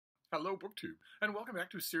Hello, BookTube, and welcome back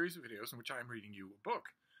to a series of videos in which I am reading you a book.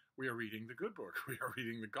 We are reading the good book. We are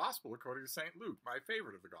reading the Gospel according to St. Luke, my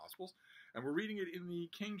favorite of the Gospels, and we're reading it in the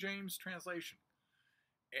King James translation.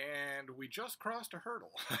 And we just crossed a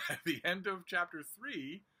hurdle. The end of chapter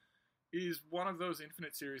 3 is one of those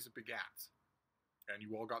infinite series of begats. And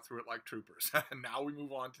you all got through it like troopers. And now we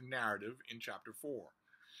move on to narrative in chapter 4.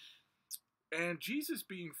 And Jesus,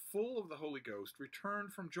 being full of the Holy Ghost,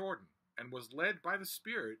 returned from Jordan, and was led by the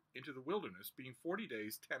Spirit into the wilderness, being 40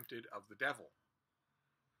 days tempted of the devil.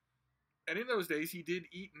 And in those days he did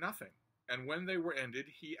eat nothing, and when they were ended,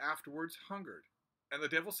 he afterwards hungered. And the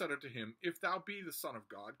devil said unto him, If thou be the Son of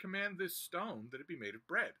God, command this stone that it be made of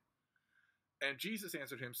bread. And Jesus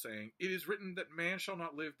answered him, saying, It is written that man shall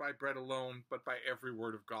not live by bread alone, but by every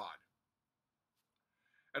word of God.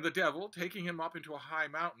 And the devil, taking him up into a high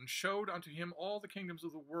mountain, showed unto him all the kingdoms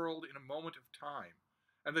of the world in a moment of time.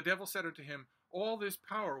 And the devil said unto him, All this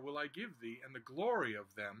power will I give thee, and the glory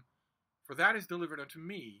of them, for that is delivered unto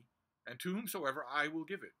me, and to whomsoever I will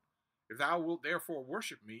give it. If thou wilt therefore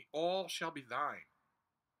worship me, all shall be thine.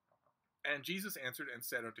 And Jesus answered and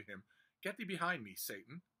said unto him, Get thee behind me,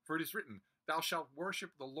 Satan, for it is written, Thou shalt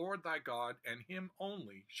worship the Lord thy God, and him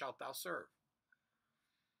only shalt thou serve.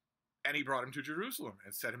 And he brought him to Jerusalem,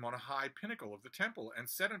 and set him on a high pinnacle of the temple, and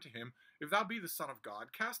said unto him, If thou be the Son of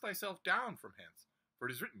God, cast thyself down from hence. For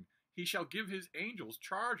it is written, He shall give his angels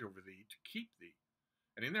charge over thee, to keep thee.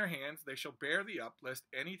 And in their hands they shall bear thee up, lest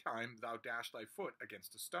any time thou dash thy foot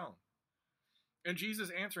against a stone. And Jesus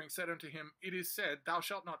answering said unto him, It is said, Thou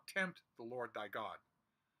shalt not tempt the Lord thy God.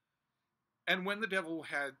 And when the devil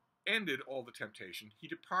had ended all the temptation, he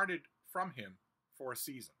departed from him for a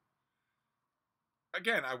season.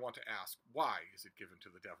 Again, I want to ask, why is it given to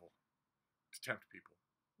the devil to tempt people?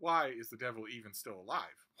 Why is the devil even still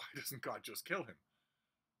alive? Why doesn't God just kill him?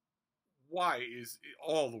 Why is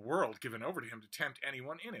all the world given over to him to tempt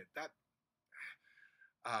anyone in it?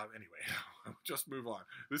 Anyway, just move on.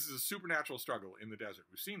 This is a supernatural struggle in the desert.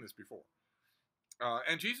 We've seen this before.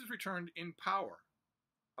 And Jesus returned in power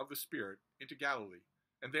of the Spirit into Galilee,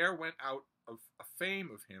 and there went out a fame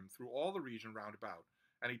of him through all the region round about,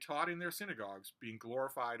 and he taught in their synagogues, being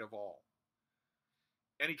glorified of all.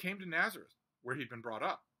 And he came to Nazareth, where he'd been brought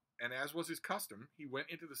up, and as was his custom, he went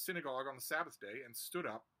into the synagogue on the Sabbath day, and stood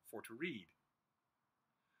up for to read.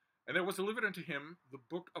 And there was delivered unto him the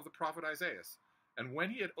book of the prophet Isaiah. And when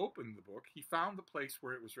he had opened the book, he found the place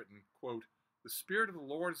where it was written, quote, The Spirit of the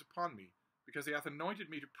Lord is upon me, because he hath anointed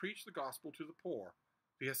me to preach the gospel to the poor.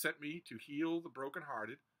 He has sent me to heal the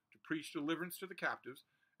brokenhearted, to preach deliverance to the captives,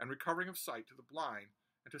 and recovering of sight to the blind,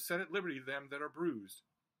 and to set at liberty them that are bruised,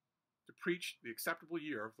 to preach the acceptable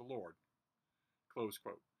year of the Lord. Close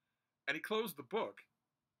quote. And he closed the book,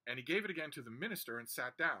 and he gave it again to the minister, and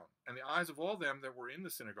sat down. And the eyes of all them that were in the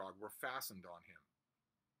synagogue were fastened on him.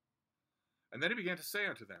 And then he began to say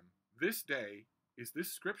unto them, This day is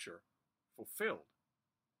this scripture fulfilled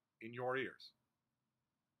in your ears.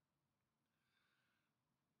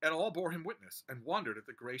 And all bore him witness, and wondered at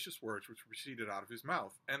the gracious words which proceeded out of his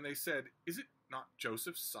mouth. And they said, Is it not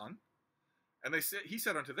Joseph's son? And he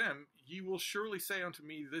said unto them, Ye will surely say unto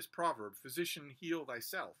me this proverb, Physician, heal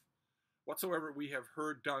thyself. Whatsoever we have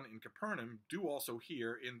heard done in Capernaum, do also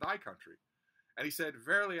here in thy country. And he said,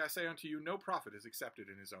 Verily I say unto you, no prophet is accepted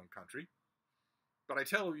in his own country. But I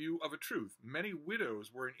tell you of a truth, many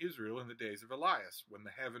widows were in Israel in the days of Elias, when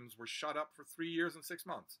the heavens were shut up for 3 years and 6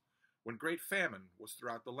 months, when great famine was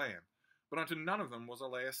throughout the land. But unto none of them was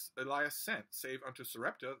Elias sent, save unto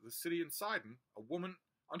Sarepta, the city in Sidon,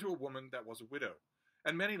 unto a woman that was a widow.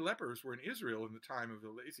 And many lepers were in Israel in the time of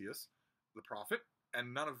Elias the prophet,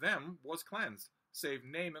 and none of them was cleansed, save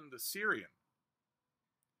Naaman the Syrian.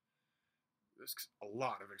 There's a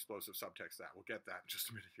lot of explosive subtext that. We'll get that in just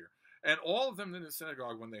a minute here. And all of them in the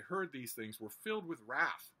synagogue, when they heard these things, were filled with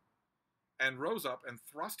wrath, and rose up, and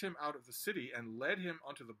thrust him out of the city, and led him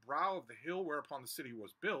unto the brow of the hill whereupon the city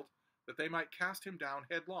was built, that they might cast him down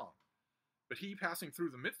headlong. But he, passing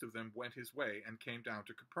through the midst of them, went his way, and came down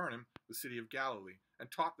to Capernaum, the city of Galilee, and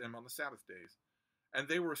taught them on the Sabbath days. And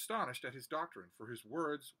they were astonished at his doctrine, for his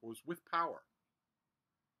words was with power.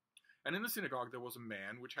 And in the synagogue there was a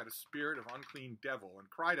man which had a spirit of unclean devil, and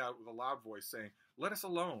cried out with a loud voice, saying, Let us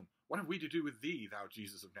alone. What have we to do with thee, thou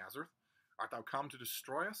Jesus of Nazareth? Art thou come to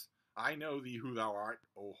destroy us? I know thee who thou art,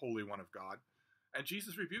 O Holy One of God. And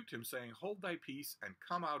Jesus rebuked him, saying, Hold thy peace, and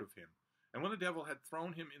come out of him. And when the devil had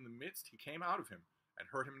thrown him in the midst, he came out of him, and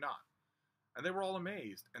hurt him not. And they were all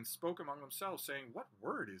amazed, and spoke among themselves, saying, What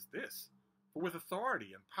word is this? For with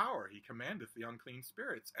authority and power he commandeth the unclean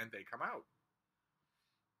spirits, and they come out.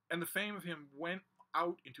 And the fame of him went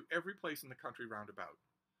out into every place in the country round about.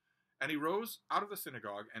 And he rose out of the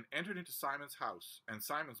synagogue and entered into Simon's house. And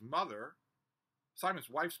Simon's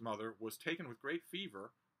wife's mother, was taken with great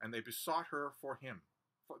fever, and they besought him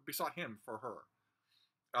for her.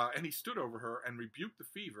 And he stood over her and rebuked the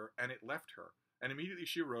fever, and it left her. And immediately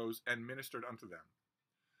she arose and ministered unto them.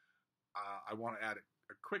 I want to add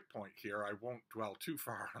a quick point here. I won't dwell too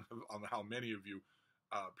far on how many of you,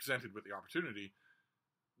 presented with the opportunity,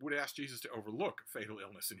 would ask Jesus to overlook fatal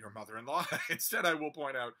illness in your mother-in-law. Instead, I will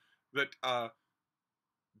point out that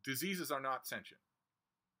diseases are not sentient.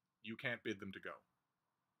 You can't bid them to go.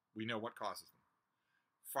 We know what causes them.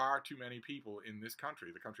 Far too many people in this country,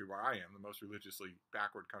 the country where I am, the most religiously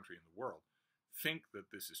backward country in the world, think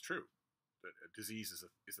that this is true, that a disease is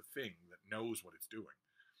a thing that knows what it's doing.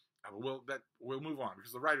 We'll move on,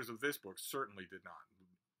 because the writers of this book certainly did not.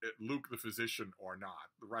 Luke the physician or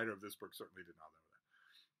not, the writer of this book certainly did not know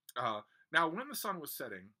that. Now, when the sun was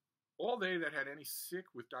setting, all they that had any sick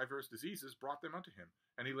with diverse diseases brought them unto him,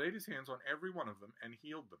 and he laid his hands on every one of them and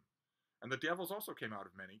healed them. And the devils also came out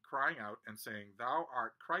of many, crying out and saying, Thou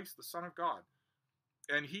art Christ the Son of God.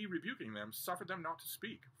 And he, rebuking them, suffered them not to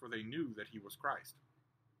speak, for they knew that he was Christ.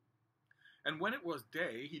 And when it was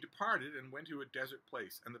day, he departed and went to a desert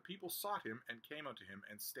place, and the people sought him and came unto him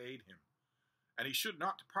and stayed him. And he should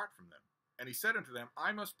not depart from them. And he said unto them,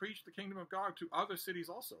 I must preach the kingdom of God to other cities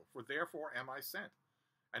also, for therefore am I sent.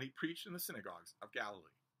 And he preached in the synagogues of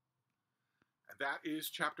Galilee. And that is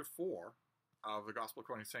chapter 4 of the Gospel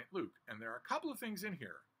according to St. Luke. And there are a couple of things in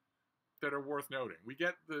here that are worth noting. We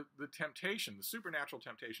get the temptation, the supernatural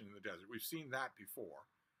temptation in the desert. We've seen that before.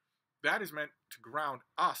 That is meant to ground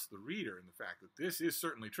us, the reader, in the fact that this is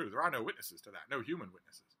certainly true. There are no witnesses to that, no human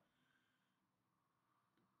witnesses.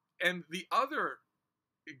 And the other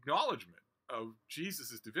acknowledgement of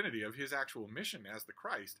Jesus' divinity, of his actual mission as the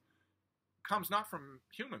Christ, comes not from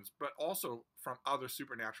humans, but also from other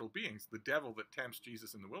supernatural beings. The devil that tempts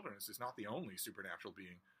Jesus in the wilderness is not the only supernatural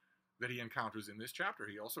being that he encounters in this chapter.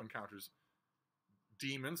 He also encounters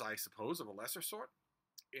demons, I suppose, of a lesser sort,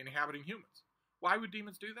 inhabiting humans. Why would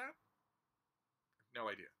demons do that? No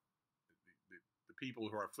idea. The people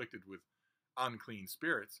who are afflicted with unclean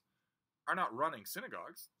spirits are not running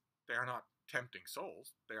synagogues. They are not tempting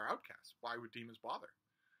souls. They are outcasts. Why would demons bother?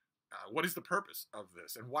 What is the purpose of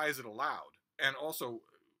this, and why is it allowed? And also,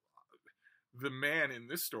 the man in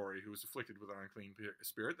this story who was afflicted with an unclean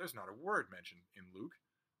spirit, there's not a word mentioned in Luke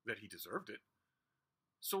that he deserved it.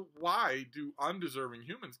 So why do undeserving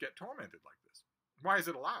humans get tormented like this? Why is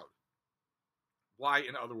it allowed? Why,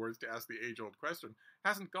 in other words, to ask the age-old question,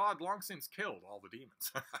 hasn't God long since killed all the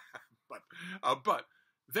demons? But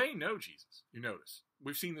they know Jesus, you notice.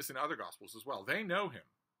 We've seen this in other Gospels as well. They know him.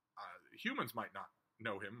 Humans might not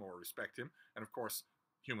know him or respect him, and of course,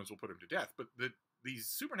 humans will put him to death, but these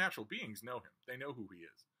supernatural beings know him. They know who he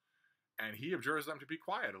is. And he adjures them to be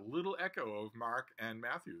quiet, a little echo of Mark and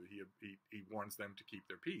Matthew. He warns them to keep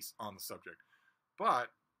their peace on the subject. But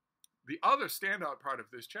the other standout part of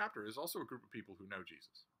this chapter is also a group of people who know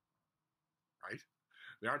Jesus. Right?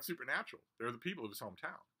 They aren't supernatural. They're the people of his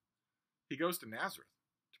hometown. He goes to Nazareth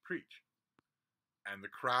to preach. And the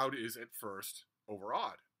crowd is at first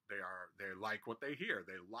overawed. They like what they hear.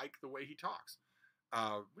 They like the way he talks.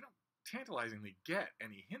 We don't tantalizingly get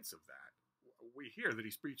any hints of that. We hear that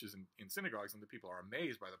he preaches in synagogues and the people are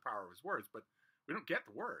amazed by the power of his words, but we don't get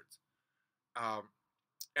the words.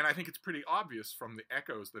 And I think it's pretty obvious from the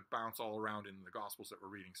echoes that bounce all around in the Gospels that we're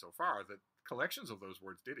reading so far that collections of those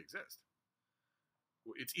words did exist.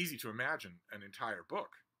 It's easy to imagine an entire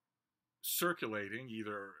book circulating,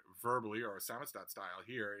 either verbally or Samizdat style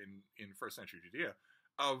here in first century Judea,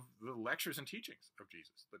 of the lectures and teachings of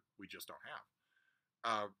Jesus that we just don't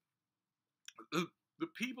have. The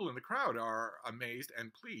people in the crowd are amazed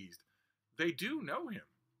and pleased. They do know him.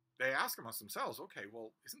 They ask amongst themselves, okay,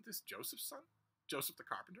 well, isn't this Joseph's son? Joseph the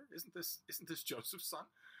carpenter? Isn't this Joseph's son?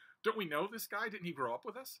 Don't we know this guy? Didn't he grow up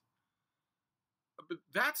with us? But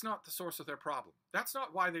that's not the source of their problem. That's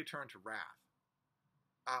not why they turn to wrath.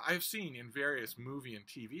 I've seen in various movie and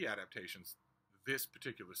TV adaptations this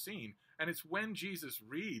particular scene, and it's when Jesus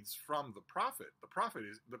reads from the prophecy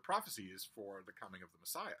is for the coming of the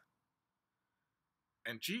Messiah.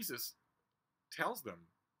 And Jesus tells them,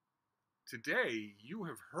 today you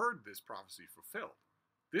have heard this prophecy fulfilled.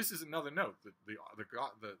 This is another note that the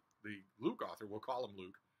Luke author, we'll call him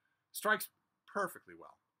Luke, strikes perfectly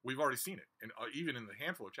well. We've already seen it, and even in the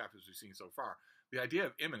handful of chapters we've seen so far. The idea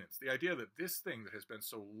of imminence, the idea that this thing that has been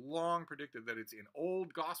so long predicted that it's in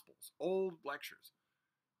old Gospels, old lectures,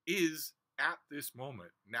 is at this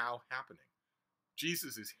moment now happening.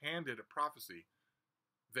 Jesus is handed a prophecy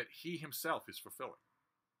that he himself is fulfilling.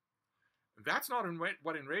 That's not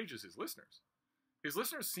what enrages his listeners. His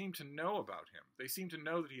listeners seem to know about him. They seem to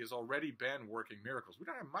know that he has already been working miracles. We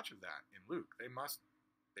don't have much of that in Luke. They must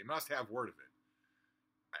have word of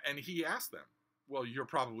it. And he asked them, well, you're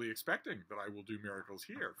probably expecting that I will do miracles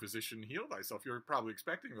here. Physician, heal thyself. You're probably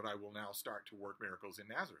expecting that I will now start to work miracles in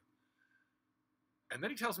Nazareth. And then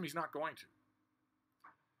he tells them he's not going to.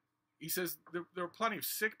 He says there were plenty of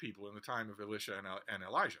sick people in the time of Elisha and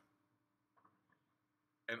Elijah.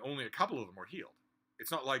 And only a couple of them were healed.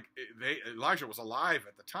 It's not like Elijah was alive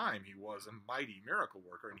at the time. He was a mighty miracle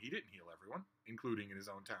worker, and he didn't heal everyone, including in his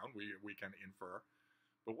own town, we can infer.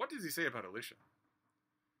 But what does he say about Elisha?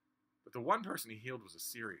 But the one person he healed was a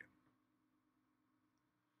Syrian.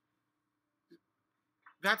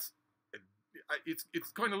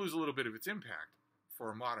 It's going to lose a little bit of its impact for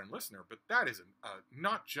a modern listener, but that is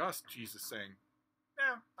not just Jesus saying,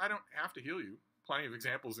 I don't have to heal you. Plenty of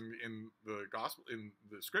examples in the gospel, in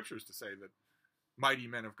the scriptures, to say that mighty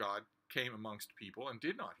men of God came amongst people and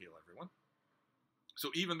did not heal everyone. So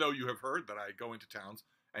even though you have heard that I go into towns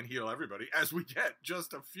and heal everybody, as we get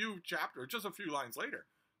just a few lines later,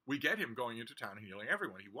 we get him going into town and healing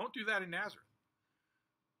everyone. He won't do that in Nazareth.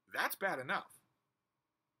 That's bad enough.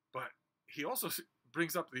 But he also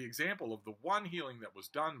brings up the example of the one healing that was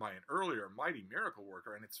done by an earlier mighty miracle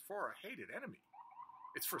worker, and it's for a hated enemy.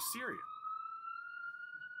 It's for Syria.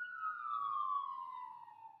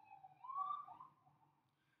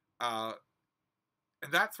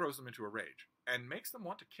 And that throws them into a rage and makes them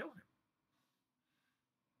want to kill him.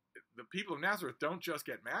 The people of Nazareth don't just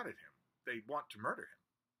get mad at him. They want to murder him.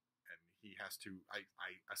 And he has to, I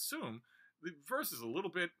assume, the verse is a little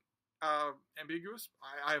bit ambiguous.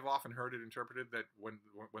 I have often heard it interpreted that when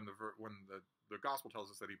the gospel tells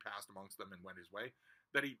us that he passed amongst them and went his way,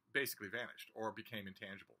 that he basically vanished or became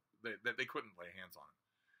intangible, that they couldn't lay hands on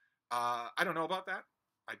him. I don't know about that.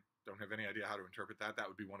 I don't have any idea how to interpret that. That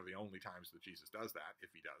would be one of the only times that Jesus does that,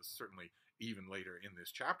 if he does. Certainly, even later in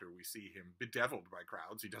this chapter, we see him bedeviled by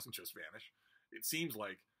crowds. He doesn't just vanish. It seems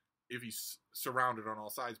like if he's surrounded on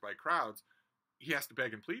all sides by crowds, he has to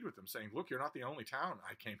beg and plead with them, saying, look, you're not the only town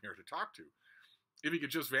I came here to talk to. If he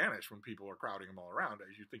could just vanish when people are crowding him all around,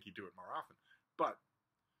 you'd think he'd do it more often. But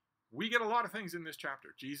we get a lot of things in this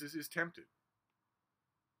chapter. Jesus is tempted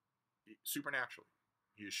supernaturally.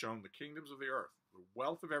 He is shown the kingdoms of the earth, the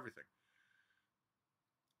wealth of everything.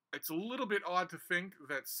 It's a little bit odd to think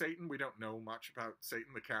that Satan, we don't know much about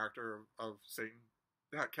Satan, the character of Satan.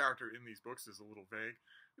 That character in these books is a little vague.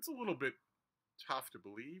 It's a little bit tough to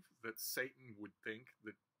believe that Satan would think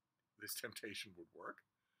that this temptation would work.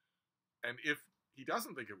 And if he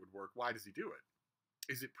doesn't think it would work, why does he do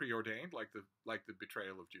it? Is it preordained, like the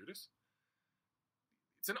betrayal of Judas?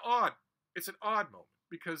 It's an odd moment,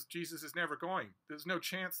 because Jesus is never going. There's no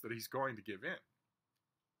chance that he's going to give in.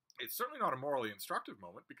 It's certainly not a morally instructive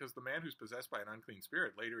moment, because the man who's possessed by an unclean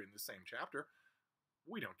spirit later in the same chapter,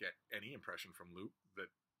 we don't get any impression from Luke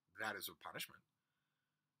that is a punishment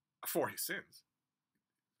for his sins.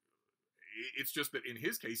 It's just that in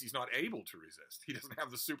his case, he's not able to resist. He doesn't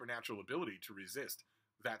have the supernatural ability to resist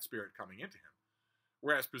that spirit coming into him,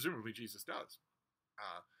 whereas presumably Jesus does.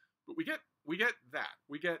 But we get that.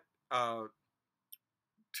 We get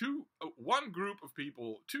two groups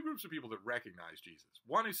of people that recognize Jesus.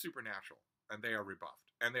 One is supernatural, and they are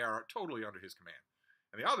rebuffed, and they are totally under his command.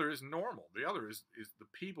 And the other is normal. The other is the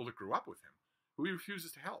people that grew up with him, who he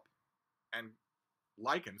refuses to help and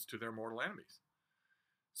likens to their mortal enemies.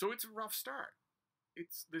 So it's a rough start.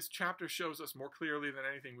 This chapter shows us more clearly than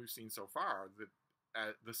anything we've seen so far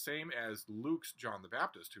that the same as Luke's John the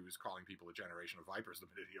Baptist, who is calling people a generation of vipers the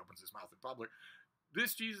minute he opens his mouth in public,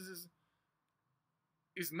 this Jesus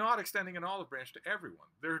is not extending an olive branch to everyone.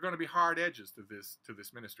 There are going to be hard edges to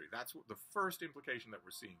this ministry. That's the first implication that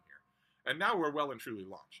we're seeing here. And now we're well and truly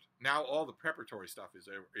launched. Now all the preparatory stuff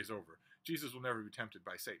is over. Jesus will never be tempted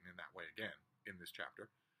by Satan in that way again in this chapter.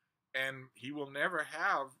 And he will never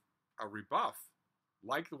have a rebuff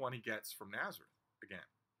like the one he gets from Nazareth again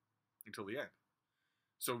until the end.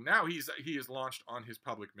 So now he is launched on his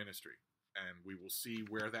public ministry, and we will see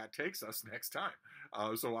where that takes us next time.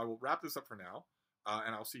 So I will wrap this up for now,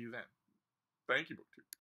 and I'll see you then. Thank you, BookTube.